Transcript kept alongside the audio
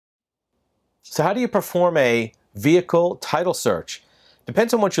So how do you perform a vehicle title search?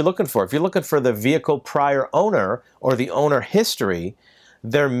 Depends on what you're looking for. If you're looking for the vehicle prior owner or the owner history,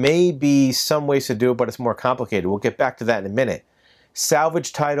 there may be some ways to do it, but it's more complicated. We'll get back to that in a minute.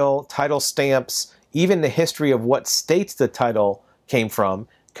 Salvage title, title stamps, even the history of what states the title came from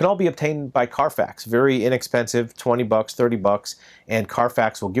can all be obtained by Carfax. Very inexpensive, 20 bucks, 30 bucks, and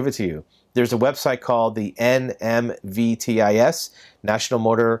Carfax will give it to you. There's a website called the NMVTIS, National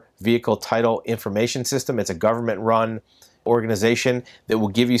Motor Vehicle Title Information System. It's a government-run organization that will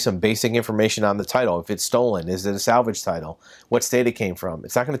give you some basic information on the title. If it's stolen, is it a salvage title? What state it came from?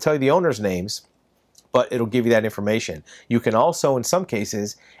 It's not going to tell you the owner's names, but it'll give you that information. You can also, in some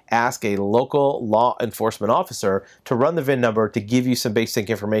cases, ask a local law enforcement officer to run the VIN number to give you some basic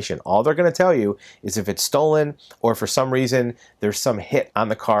information. All they're going to tell you is if it's stolen or for some reason there's some hit on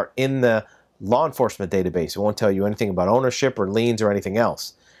the car in the law enforcement database. It won't tell you anything about ownership or liens or anything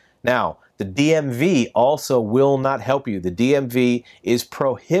else. Now, the DMV also will not help you. The DMV is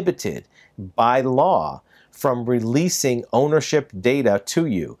prohibited by law from releasing ownership data to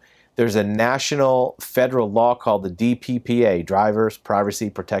you. There's a national federal law called the DPPA, Drivers Privacy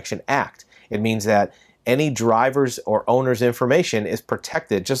Protection Act. It means that any driver's or owner's information is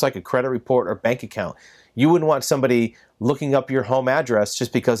protected, just like a credit report or bank account. You wouldn't want somebody looking up your home address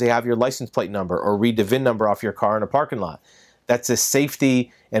just because they have your license plate number or read the VIN number off your car in a parking lot. That's a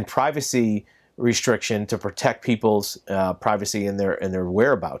safety and privacy restriction to protect people's privacy and their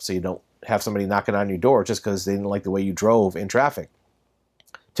whereabouts, so you don't have somebody knocking on your door just because they didn't like the way you drove in traffic.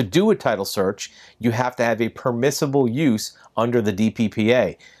 To do a title search, you have to have a permissible use under the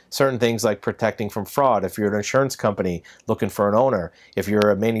DPPA. Certain things like protecting from fraud. If you're an insurance company looking for an owner, if you're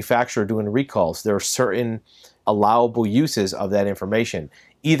a manufacturer doing recalls, there are certain allowable uses of that information.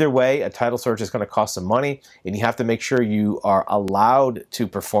 Either way, a title search is going to cost some money, and you have to make sure you are allowed to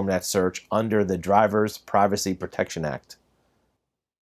perform that search under the Drivers Privacy Protection Act.